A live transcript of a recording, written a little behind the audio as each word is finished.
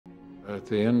At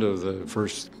the end of the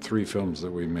first 3 films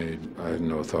that we made, I had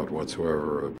no thought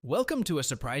whatsoever of... Welcome to a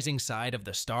surprising side of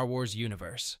the Star Wars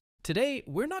universe. Today,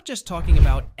 we're not just talking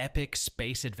about epic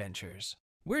space adventures.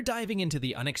 We're diving into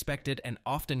the unexpected and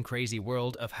often crazy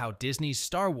world of how Disney's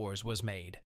Star Wars was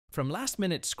made. From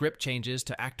last-minute script changes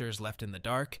to actors left in the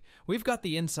dark, we've got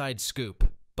the inside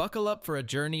scoop. Buckle up for a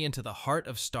journey into the heart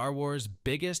of Star Wars'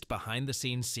 biggest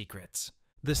behind-the-scenes secrets.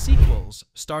 The sequels,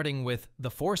 starting with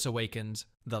The Force Awakens,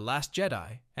 The Last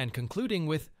Jedi, and concluding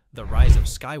with The Rise of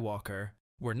Skywalker,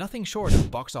 were nothing short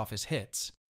of box office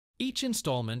hits. Each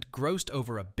installment grossed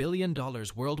over $1 billion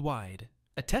worldwide,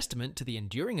 a testament to the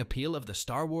enduring appeal of the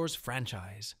Star Wars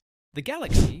franchise. The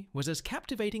galaxy was as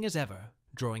captivating as ever,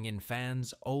 drawing in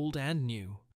fans old and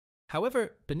new.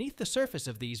 However, beneath the surface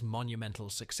of these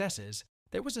monumental successes,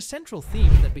 there was a central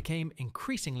theme that became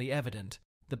increasingly evident: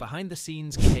 the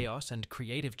behind-the-scenes chaos and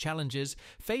creative challenges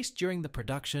faced during the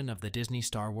production of the Disney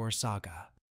Star Wars saga.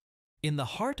 In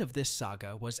the heart of this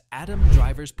saga was Adam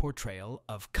Driver's portrayal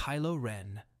of Kylo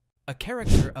Ren, a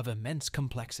character of immense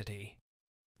complexity.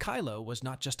 Kylo was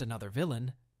not just another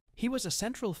villain, he was a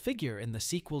central figure in the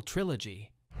sequel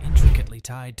trilogy, intricately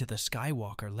tied to the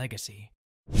Skywalker legacy.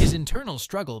 His internal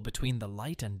struggle between the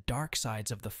light and dark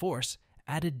sides of the Force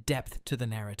added depth to the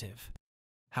narrative.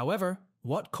 However,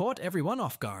 what caught everyone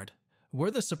off guard were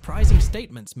the surprising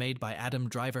statements made by Adam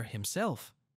Driver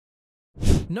himself.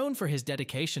 Known for his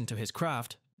dedication to his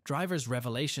craft, Driver's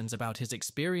revelations about his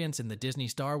experience in the Disney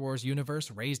Star Wars universe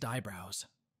raised eyebrows.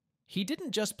 He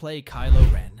didn't just play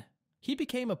Kylo Ren, he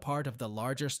became a part of the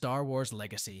larger Star Wars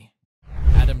legacy.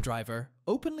 Adam Driver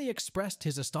openly expressed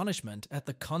his astonishment at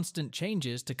the constant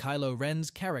changes to Kylo Ren's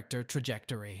character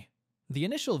trajectory. The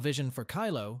initial vision for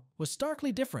Kylo was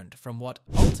starkly different from what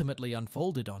ultimately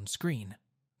unfolded on screen.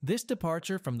 This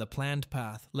departure from the planned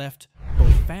path left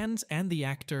both fans and the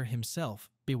actor himself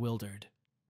bewildered.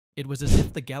 It was as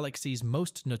if the galaxy's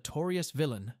most notorious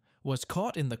villain was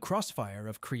caught in the crossfire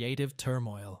of creative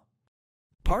turmoil.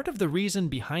 Part of the reason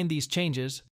behind these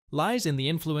changes lies in the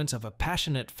influence of a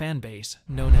passionate fanbase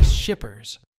known as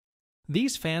shippers.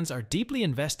 These fans are deeply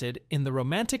invested in the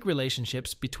romantic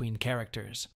relationships between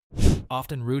characters,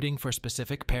 often rooting for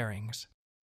specific pairings.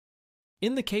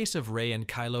 In the case of Rey and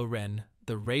Kylo Ren,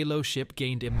 the Reylo ship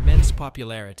gained immense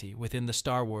popularity within the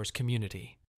Star Wars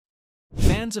community.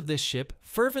 Fans of this ship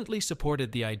fervently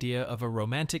supported the idea of a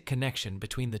romantic connection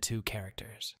between the two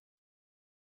characters.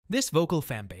 This vocal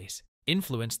fanbase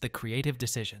influenced the creative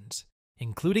decisions,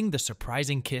 including the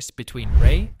surprising kiss between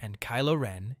Rey and Kylo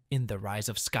Ren in The Rise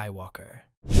of Skywalker.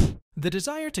 The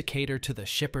desire to cater to the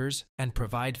shippers and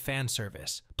provide fan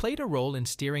service played a role in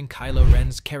steering Kylo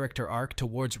Ren's character arc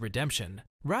towards redemption,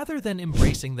 rather than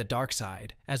embracing the dark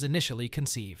side as initially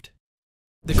conceived.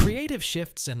 The creative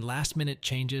shifts and last-minute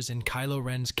changes in Kylo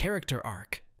Ren's character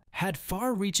arc had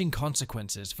far-reaching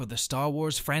consequences for the Star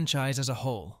Wars franchise as a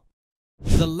whole.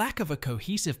 The lack of a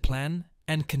cohesive plan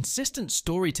and consistent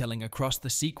storytelling across the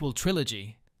sequel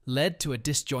trilogy led to a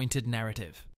disjointed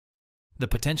narrative. The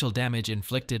potential damage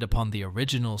inflicted upon the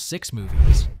original 6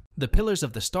 movies, the pillars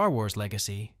of the Star Wars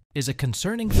legacy, is a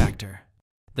concerning factor.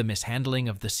 The mishandling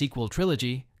of the sequel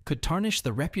trilogy could tarnish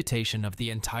the reputation of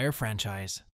the entire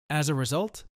franchise. As a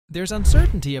result, there's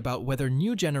uncertainty about whether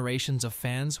new generations of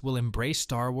fans will embrace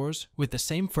Star Wars with the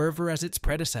same fervor as its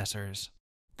predecessors.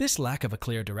 This lack of a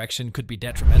clear direction could be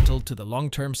detrimental to the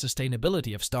long-term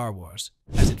sustainability of Star Wars,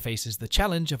 as it faces the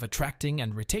challenge of attracting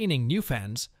and retaining new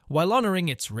fans while honoring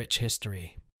its rich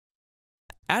history.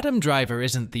 Adam Driver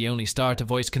isn't the only star to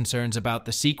voice concerns about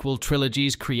the sequel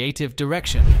trilogy's creative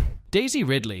direction. Daisy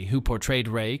Ridley, who portrayed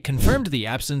Rey, confirmed the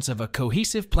absence of a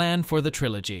cohesive plan for the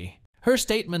trilogy. Her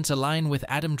statements align with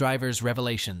Adam Driver's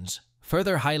revelations,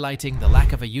 further highlighting the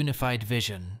lack of a unified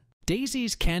vision.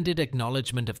 Daisy's candid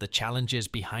acknowledgement of the challenges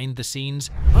behind the scenes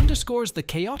underscores the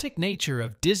chaotic nature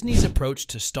of Disney's approach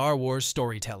to Star Wars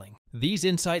storytelling. These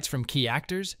insights from key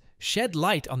actors shed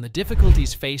light on the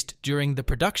difficulties faced during the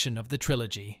production of the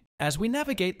trilogy. As we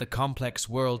navigate the complex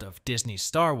world of Disney's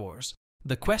Star Wars,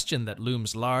 the question that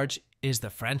looms large is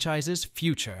the franchise's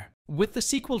future. With the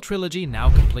sequel trilogy now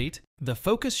complete, the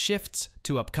focus shifts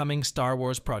to upcoming Star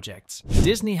Wars projects.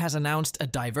 Disney has announced a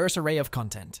diverse array of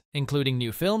content, including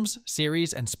new films,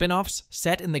 series, and spin-offs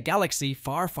set in the galaxy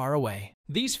far, far away.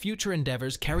 These future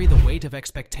endeavors carry the weight of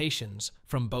expectations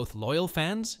from both loyal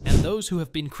fans and those who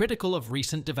have been critical of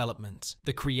recent developments.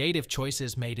 The creative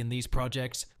choices made in these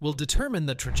projects will determine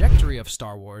the trajectory of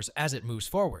Star Wars as it moves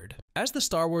forward. As the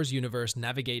Star Wars universe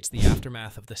navigates the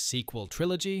aftermath of the sequel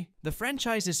trilogy, the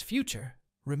franchise's future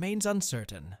remains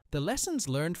uncertain. The lessons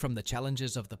learned from the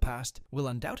challenges of the past will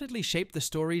undoubtedly shape the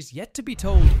stories yet to be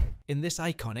told in this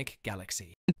iconic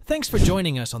galaxy. Thanks for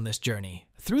joining us on this journey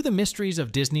through the mysteries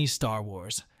of Disney's Star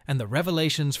Wars and the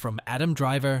revelations from Adam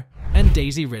Driver and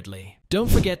Daisy Ridley. Don't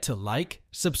forget to like,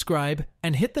 subscribe,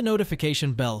 and hit the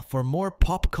notification bell for more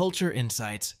pop culture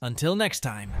insights. Until next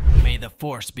time, may the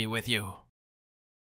Force be with you.